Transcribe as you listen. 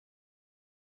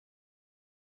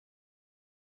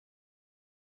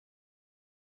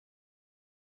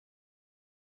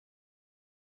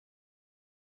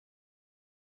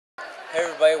Hey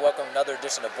everybody, welcome to another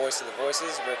edition of Voice of the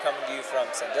Voices. We're coming to you from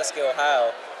Sandusky,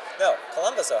 Ohio. No,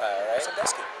 Columbus, Ohio, right?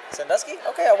 Sandusky. Sandusky?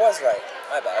 Okay, I was right.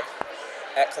 My bad.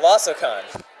 At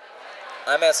ColossoCon.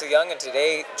 I'm Ansel Young, and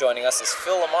today joining us is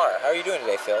Phil LaMarr. How are you doing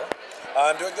today, Phil?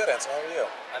 I'm doing good, Ansel. How are you?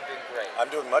 I'm doing great. I'm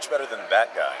doing much better than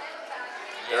that guy.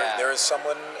 Yeah. There is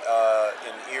someone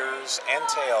in ears and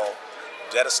tail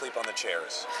dead asleep on the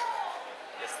chairs.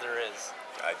 Yes, there is.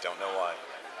 I don't know why.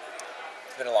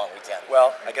 It's been a long weekend.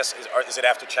 Well, I guess, is it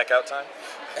after checkout time?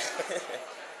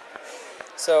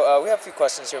 So, we have a few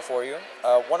questions here for you.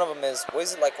 One of them is, what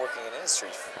is it like working in industry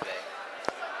today?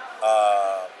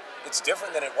 It's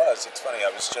different than it was. It's funny, I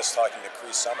was just talking to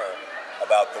Cree Summer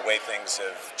about the way things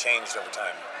have changed over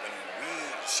time.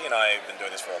 She and I have been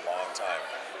doing this for a long time.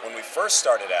 When we first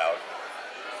started out,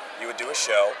 you would do a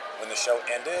show. When the show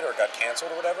ended or got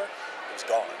canceled or whatever, it was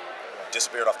gone. It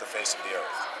disappeared off the face of the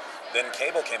earth. Then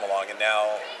cable came along, and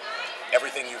now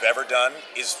everything you've ever done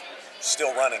is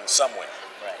still running somewhere.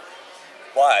 Right.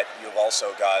 But you've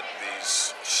also got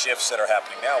these shifts that are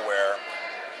happening now where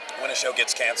when a show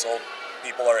gets canceled,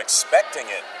 people are expecting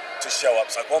it to show up.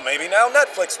 It's like, well, maybe now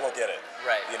Netflix will get it.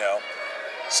 Right. You know?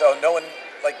 So no one,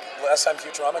 like last time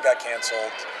Futurama got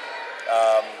canceled,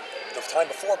 the time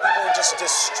before, people were just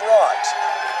distraught.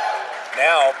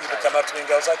 Now people come up to me and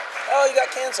goes like, oh, you got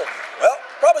canceled. Well,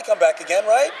 probably come back again,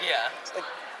 right? Yeah. It's like,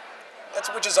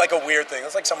 which is like a weird thing.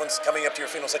 It's like someone's coming up to your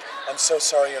funeral. It's like, I'm so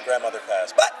sorry your grandmother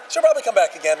passed, but she'll probably come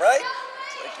back again, right?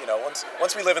 It's like, you know,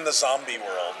 once we live in the zombie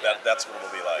world, that's what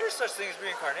it'll be like. There's such things as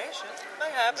reincarnation.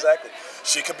 That happens. Exactly.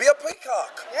 She could be a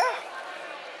peacock. Yeah.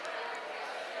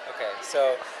 Okay,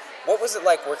 so what was it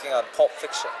like working on Pulp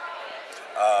Fiction?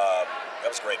 That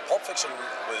was great. Pulp Fiction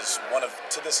was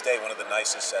to this day, one of the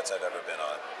nicest sets I've ever been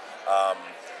on.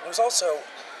 It was also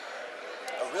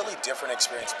a really different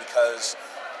experience because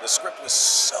the script was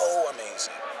so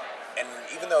amazing. And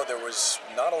even though there was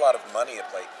not a lot of money at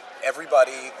play,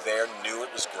 everybody there knew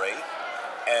it was great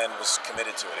and was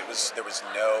committed to it. There was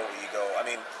no ego. I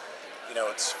mean, you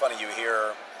know, it's funny, you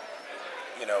hear,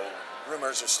 you know,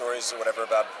 rumors or stories or whatever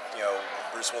about, you know,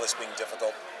 Bruce Willis being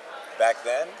difficult. Back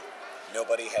then,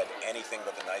 nobody had anything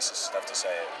but the nicest stuff to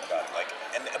say about him.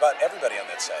 And about everybody on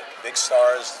that set. Big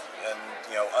stars and,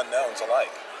 you know, unknowns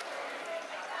alike.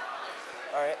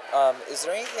 All right. Is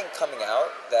there anything coming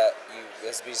out that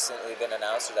has recently been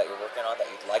announced or that you're working on that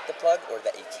you'd like to plug or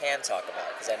that you can talk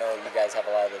about? Because I know you guys have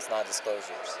a lot of those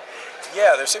non-disclosures.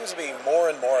 Yeah, there seems to be more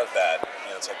and more of that.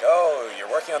 You know, it's like, oh, you're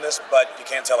working on this, but you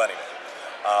can't tell anyone.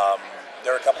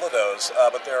 There are a couple of those,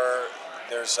 but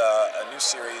there's a new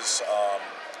series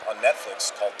on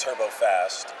Netflix called Turbo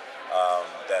Fast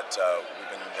that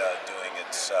we've been doing.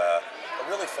 It's a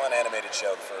really fun animated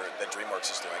show that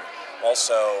DreamWorks is doing.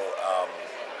 Also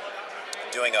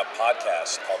doing a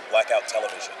podcast called Blackout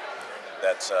Television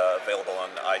that's available on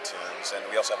iTunes, and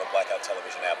we also have a Blackout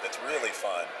Television app that's really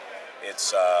fun.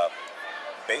 It's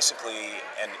basically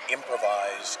an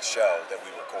improvised show that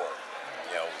we record.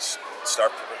 You know,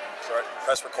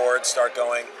 press record, start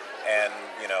going, and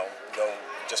you know, go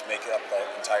just make up the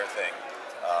entire thing.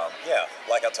 Yeah,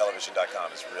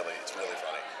 blackouttelevision.com is really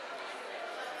funny.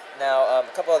 Now, a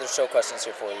couple other show questions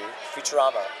here for you.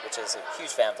 Futurama, which is a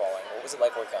huge fan following. What was it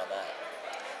like working on that?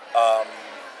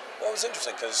 Well, it was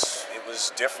interesting because it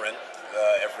was different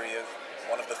every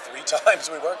one of the 3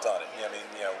 times we worked on it. I mean,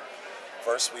 you know,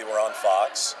 first we were on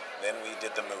Fox, then we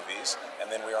did the movies, and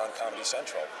then we were on Comedy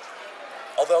Central.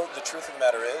 Although the truth of the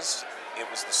matter is, it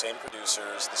was the same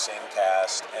producers, the same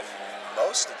cast, and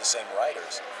most of the same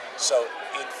writers. So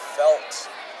it felt,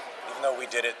 even though we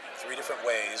did it 3 different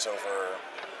ways over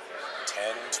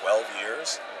 10, 12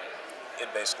 years, it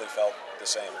basically felt the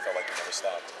same. It felt like we never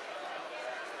stopped.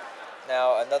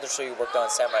 Now, another show you worked on,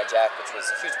 Samurai Jack, which was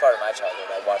a huge part of my childhood.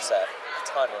 I watched that a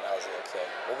ton when I was a little kid.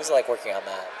 What was it like working on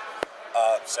that?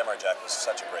 Samurai Jack was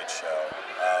such a great show.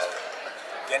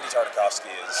 Gendy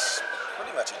Tartakovsky is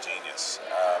pretty much a genius.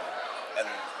 And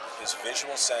his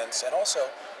visual sense, and also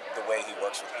the way he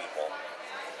works with people.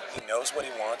 He knows what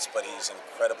he wants, but he's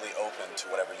incredibly open to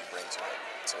whatever you bring to it.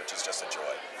 So which is just a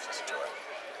joy. It's just a joy.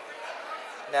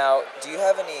 Now, do you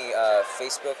have any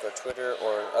Facebook or Twitter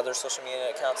or other social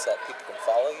media accounts that people can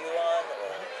follow you on?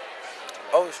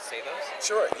 Or you say those?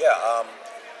 Sure, yeah.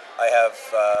 I have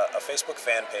a Facebook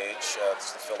fan page.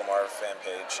 It's the Phil LaMarr fan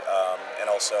page. And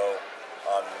also,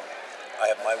 I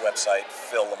have my website,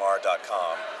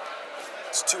 phillamarr.com.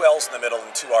 It's 2 L's in the middle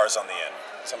and 2 R's on the end.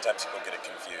 Sometimes people get it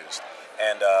confused.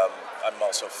 And I'm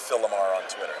also Phil LaMarr on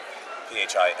Twitter.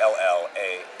 PhilLamarr.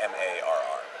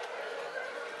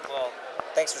 Well,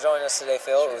 thanks for joining us today,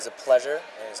 Phil. It was a pleasure.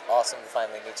 It was awesome to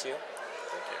finally meet you.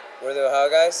 Thank you. We're the Ohio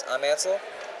Guys. I'm Ansel.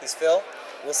 He's Phil.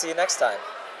 We'll see you next time.